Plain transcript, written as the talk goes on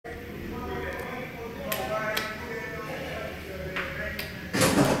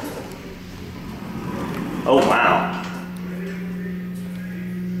Oh, wow.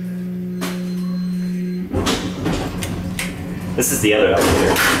 This is the other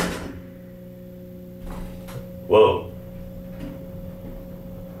elevator. Whoa.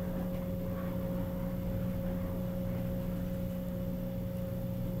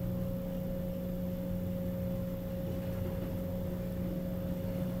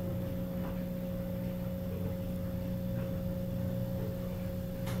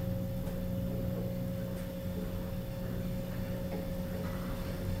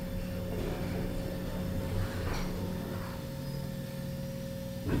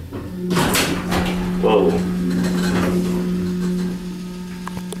 Whoa.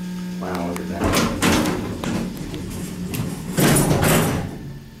 Wow, look at that.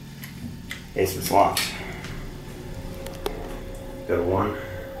 Basement's locked. Go to 1.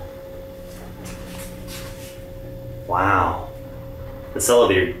 Wow. This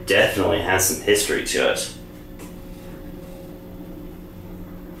elevator definitely has some history to it.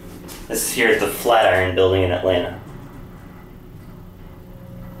 This is here at the Flatiron building in Atlanta.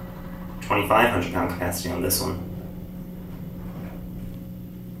 2,500 pound capacity on this one.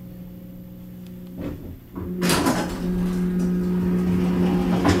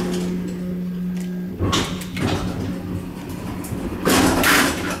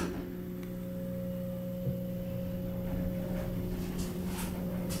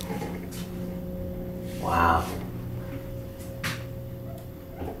 Wow.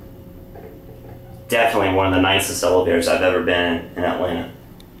 Definitely one of the nicest elevators I've ever been in Atlanta.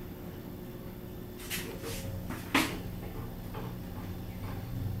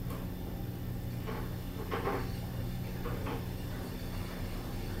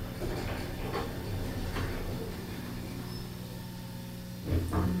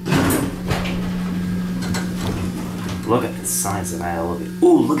 Look at the size of that elevator.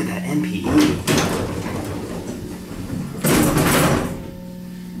 Ooh, look at that MPE.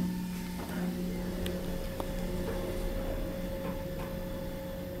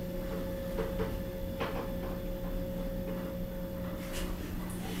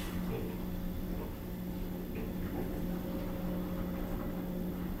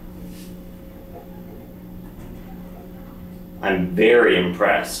 I'm very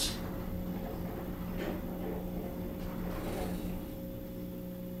impressed.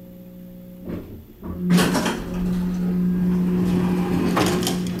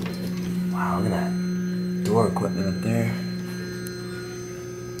 Wow, look at that door equipment up there.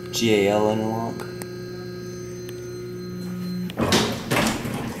 GAL interlock.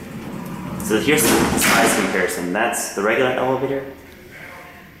 So here's the size comparison. That's the regular elevator,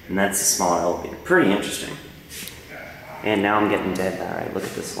 and that's the smaller elevator. Pretty interesting. And now I'm getting dead. Alright, look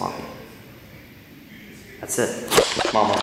at this lobby. That's it. Mama.